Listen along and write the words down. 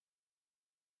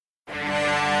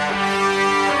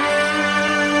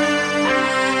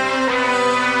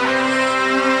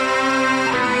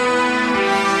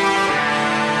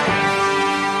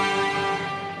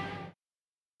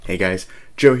Hey guys,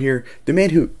 Joe here, the man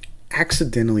who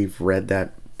accidentally read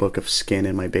that book of skin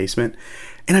in my basement,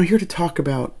 and I'm here to talk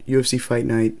about UFC Fight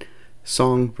Night,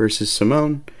 Song versus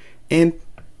Simone, and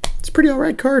it's a pretty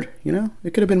alright card,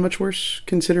 It could have been much worse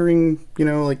considering,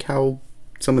 like how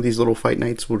some of these little fight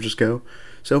nights will just go.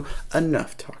 So,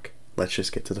 enough talk. Let's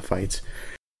just get to the fights.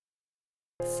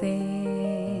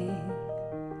 Sing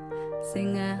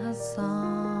a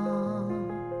song,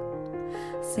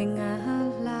 sing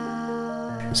a loud.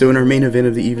 So in our main event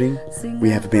of the evening, we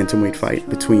have a bantamweight fight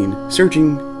between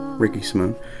surging Ricky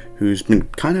Simone, who's been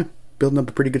kind of building up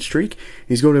a pretty good streak.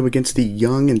 He's going up against the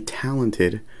young and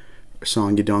talented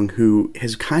Song Yadong, who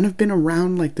has kind of been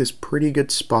around like this pretty good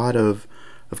spot of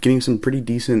getting some pretty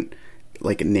decent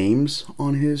like names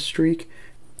on his streak.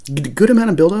 Good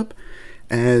amount of build-up.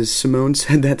 As Simone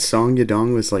said, that Song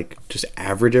Yadong was like just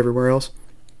average everywhere else.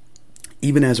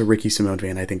 Even as a Ricky Simone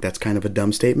fan, I think that's kind of a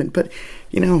dumb statement, but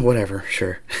whatever,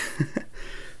 sure.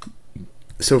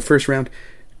 So first round,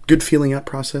 good feeling up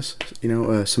process.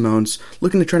 Simone's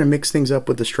looking to try to mix things up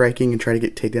with the striking and try to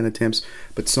get takedown attempts,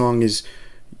 but Song is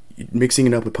mixing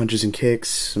it up with punches and kicks,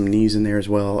 some knees in there as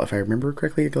well. If I remember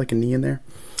correctly, like a knee in there.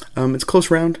 It's a close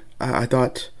round. I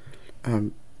thought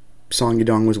Song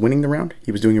Yadong was winning the round.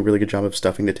 He was doing a really good job of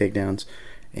stuffing the takedowns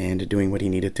and doing what he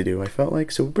needed to do, I felt like.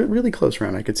 So, but really close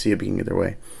round. I could see it being either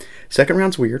way. Second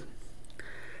round's weird.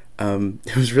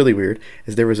 It was really weird,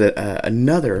 as there was yet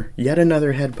another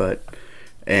headbutt,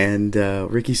 and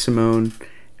Ricky Simone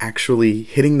actually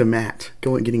hitting the mat,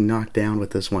 getting knocked down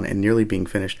with this one, and nearly being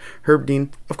finished. Herb Dean,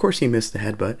 of course, he missed the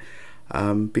headbutt,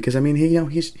 because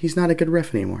he's not a good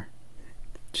ref anymore.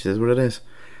 She says what it is.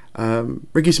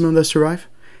 Ricky Simone does survive,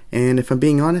 and if I'm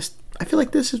being honest, I feel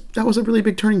like that was a really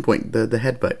big turning point. The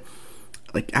headbutt.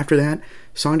 Like after that,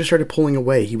 Song just started pulling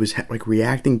away. He was like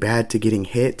reacting bad to getting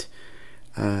hit,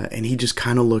 and he just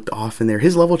kind of looked off in there.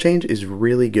 His level change is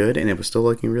really good, and it was still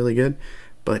looking really good,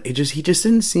 but he just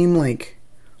didn't seem like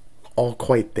all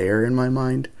quite there in my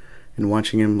mind. And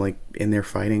watching him like in there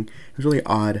fighting, it was really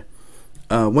odd.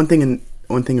 One thing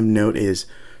of note is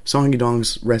Song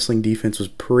Yadong's wrestling defense was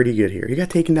pretty good here. He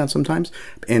got taken down sometimes,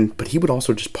 but he would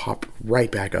also just pop right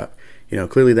back up.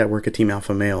 Clearly that work at Team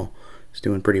Alpha Male is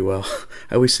doing pretty well.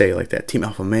 I always say it like that, Team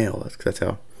Alpha Male. That's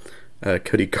how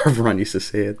Cody Carveron used to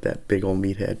say it, that big old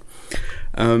meathead.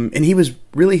 And he was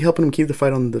really helping him keep the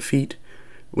fight on the feet,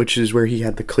 which is where he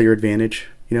had the clear advantage,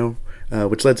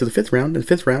 which led to the fifth round. In the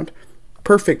fifth round,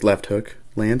 perfect left hook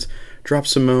lands,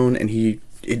 drops Simone, and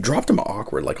it dropped him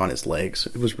awkward, like on his legs.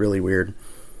 It was really weird,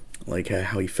 like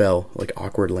how he fell, like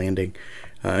awkward landing.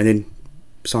 And then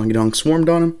Song Yadong swarmed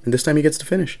on him, and this time he gets to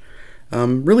finish.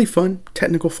 Really fun,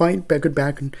 technical fight, good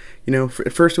back, and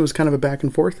at first it was kind of a back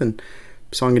and forth, and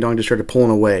Song Yadong just started pulling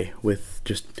away with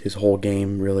just his whole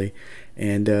game, really.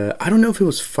 And I don't know if it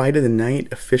was fight of the night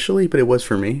officially, but it was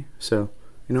for me. So,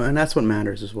 and that's what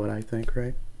matters, is what I think,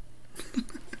 right?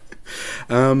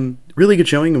 Really good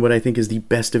showing in what I think is the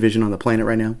best division on the planet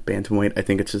right now, bantamweight. I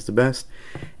think it's just the best.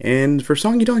 And for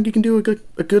Song Yadong, you can do a good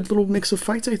little mix of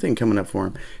fights, I think, coming up for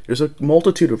him. There's a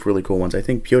multitude of really cool ones. I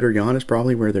think Petr Yan is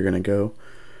probably where they're going to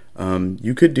go.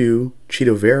 You could do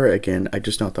Chito Vera again. I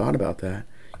just not thought about that.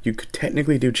 You could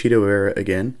technically do Chito Vera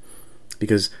again,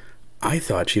 because I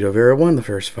thought Chito Vera won the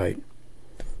first fight,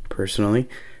 personally.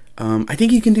 I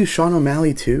think you can do Sean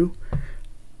O'Malley too.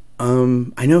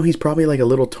 I know he's probably like a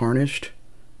little tarnished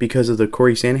because of the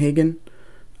Corey Sandhagen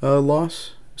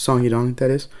loss. Song Yadong,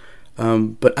 that is.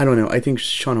 But I don't know. I think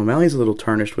Sean O'Malley's a little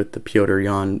tarnished with the Petr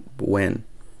Yan win.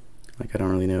 Like, I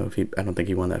don't really know I don't think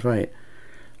he won that fight.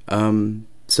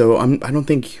 So I don't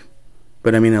think,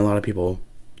 but I mean, a lot of people,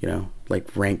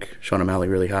 like rank Sean O'Malley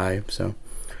really high. So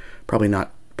probably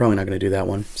not going to do that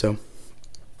one. So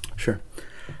sure.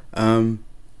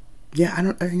 Yeah,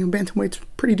 bantamweight's a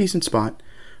pretty decent spot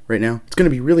right now. It's going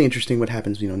to be really interesting what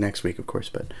happens, next week, of course,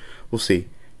 but we'll see.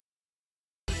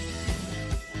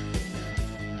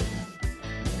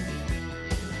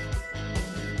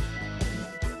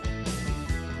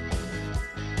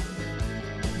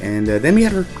 And then we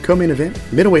had our co-main event,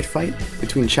 middleweight fight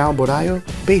between Borralho.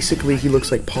 Basically, he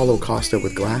looks like Paulo Costa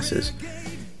with glasses.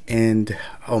 And,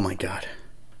 oh my god,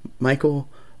 Michael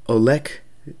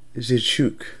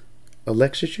Oleksiejczuk.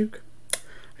 Oleksiejczuk?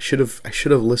 I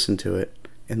should have listened to it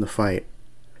in the fight.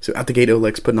 So out the gate,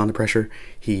 Oleg's putting on the pressure.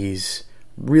 He's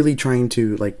really trying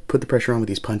to put the pressure on with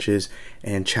these punches,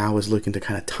 and Chow is looking to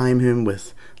kind of time him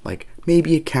with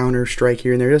maybe a counter strike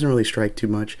here and there. He doesn't really strike too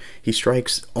much. He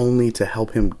strikes only to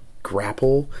help him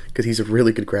grapple, because he's a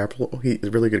really good grappler. He's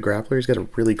a really good grappler. He's got a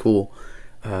really cool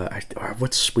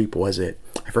what sweep was it?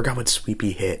 I forgot what sweep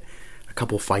he hit a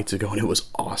couple fights ago, and it was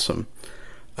awesome.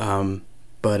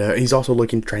 But he's also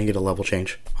trying to get a level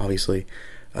change, obviously.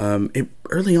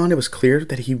 Early on, it was clear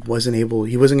that he wasn't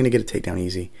going to get a takedown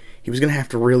easy. He was going to have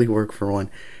to really work for one.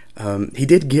 He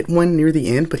did get one near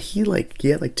the end, but he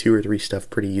had 2 or 3 stuff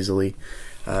pretty easily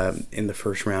in the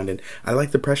first round. And I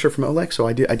like the pressure from Oleg, so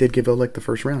I did give Oleg the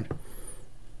first round.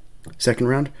 Second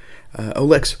round,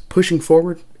 Oleg's pushing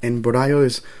forward, and Borralho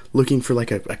is looking for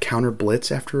like a counter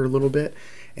blitz after a little bit,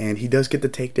 and he does get the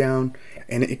takedown,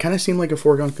 and it kind of seemed like a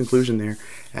foregone conclusion there,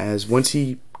 as once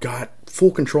he got full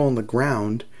control on the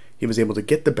ground, he was able to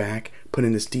get the back, put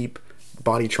in this deep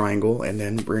body triangle, and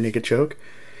then rear naked choke.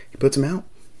 He puts him out.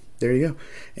 There you go.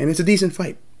 And it's a decent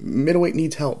fight. Middleweight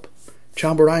needs help.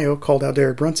 Caio Borralho called out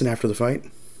Derek Brunson after the fight.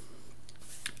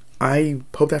 I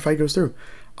hope that fight goes through.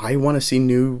 I want to see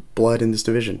new blood in this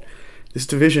division. This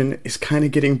division is kind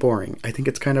of getting boring. I think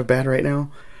it's kind of bad right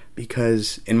now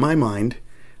because, in my mind,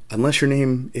 unless your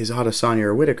name is Adesanya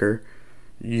or Whitaker,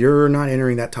 you're not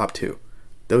entering that top 2.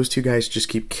 Those 2 guys just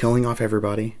keep killing off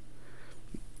everybody.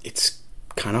 It's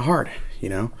kind of hard, you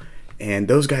know? And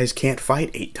those guys can't fight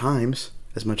 8 times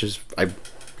as much as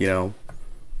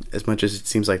as much as it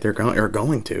seems like they're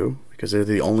going to, because they're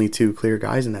the only 2 clear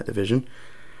guys in that division.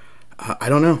 I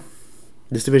don't know.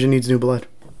 This division needs new blood.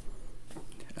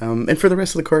 And for the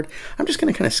rest of the card, I'm just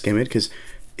going to kind of skim it because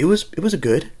it was a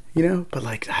good, but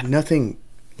like nothing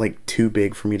like too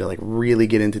big for me to like really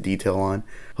get into detail on.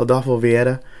 Rodolfo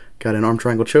Vieira got an arm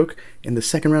triangle choke in the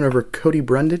second round over Cody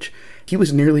Brundage. He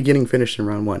was nearly getting finished in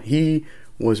round 1. He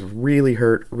was really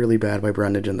hurt really bad by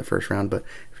Brundage in the first round, but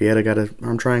Vieira got an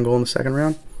arm triangle in the second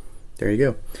round. There you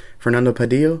go. Fernando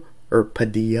Padilla got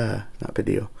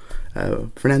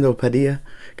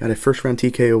a first round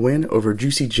TKO win over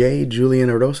Juicy J, Julian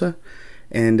Erosa,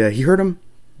 and he hurt him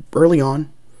early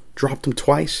on, dropped him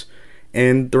twice,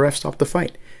 and the ref stopped the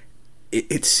fight.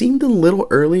 It seemed a little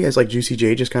early as like Juicy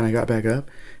J just kind of got back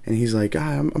up, and he's like,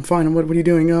 I'm fine, what are you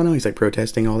doing? Oh no, he's like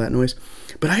protesting all that noise.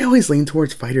 But I always lean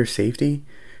towards fighter safety.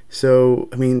 So,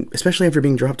 I mean, especially after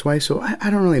being dropped twice, so I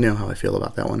don't really know how I feel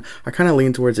about that one. I kind of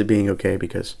lean towards it being okay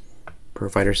because pro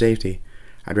fighter safety.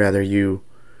 I'd rather you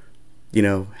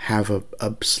have a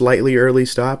slightly early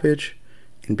stoppage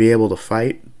and be able to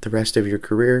fight the rest of your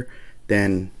career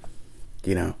than,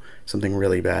 something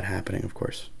really bad happening, of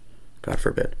course. God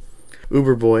forbid.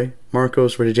 Uber boy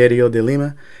Marcos Rogerio de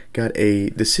Lima got a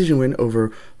decision win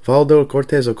over Valdo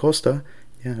Cortez Acosta.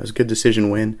 Yeah, it was a good decision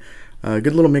win.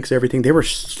 Good little mix of everything. They were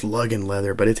slugging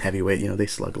leather, but it's heavyweight. They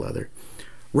slug leather.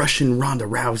 Russian Ronda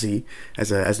Rousey,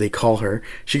 as they call her,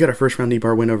 she got a first round knee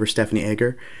bar win over Stephanie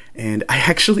Egger, and I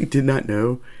actually did not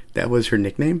know that was her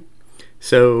nickname.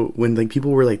 So when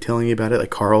people were telling me about it,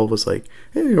 Carl was like,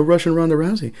 "Hey, Russian Ronda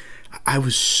Rousey," I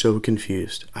was so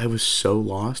confused. I was so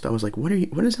lost. I was like, "What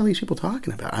is all these people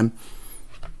talking about?" I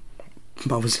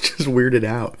was just weirded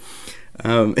out.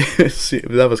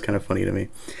 That was kind of funny to me.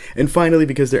 And finally,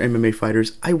 because they're MMA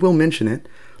fighters, I will mention it.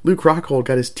 Luke Rockhold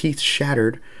got his teeth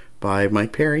shattered by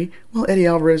Mike Perry, while Eddie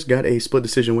Alvarez got a split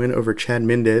decision win over Chad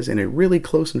Mendez in a really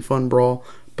close and fun brawl,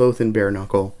 both in bare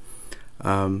knuckle.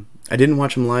 I didn't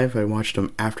watch him live. I watched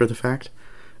him after the fact.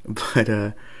 But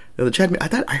I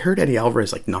heard Eddie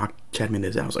Alvarez knock Chad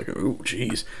Mendez out. I was like, "Ooh,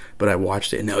 jeez!" But I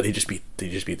watched it, and no, they just beat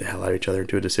the hell out of each other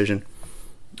into a decision.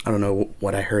 I don't know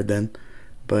what I heard then.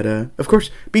 But, of course,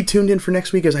 be tuned in for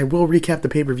next week as I will recap the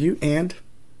pay-per-view, and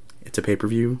it's a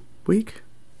pay-per-view week.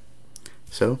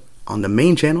 So, on the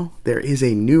main channel, there is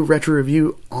a new retro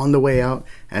review on the way out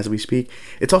as we speak.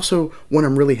 It's also one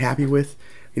I'm really happy with.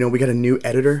 We got a new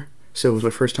editor, so it was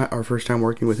our first time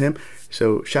working with him.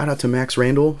 So, shout out to Max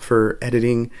Randall for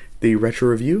editing the retro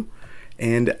review.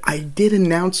 And I did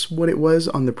announce what it was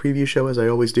on the preview show, as I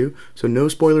always do. So, no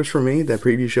spoilers for me. That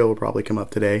preview show will probably come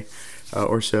up today.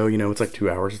 Or so, it's like 2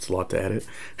 hours. It's a lot to edit.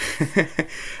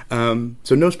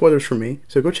 So no spoilers from me.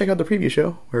 So go check out the preview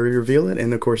show where we reveal it.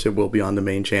 And of course, it will be on the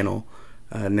main channel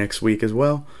next week as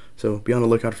well. So be on the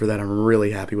lookout for that. I'm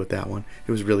really happy with that one.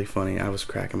 It was really funny. I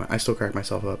still crack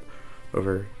myself up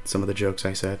over some of the jokes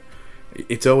I said.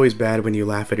 It's always bad when you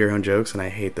laugh at your own jokes, and I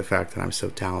hate the fact that I'm so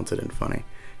talented and funny.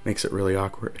 Makes it really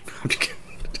awkward.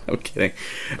 I'm kidding.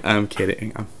 I'm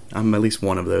at least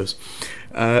one of those.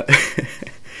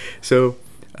 So,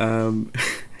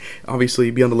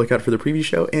 obviously, be on the lookout for the preview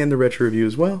show and the retro review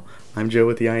as well. I'm Joe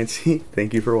with the INC.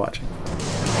 Thank you for watching.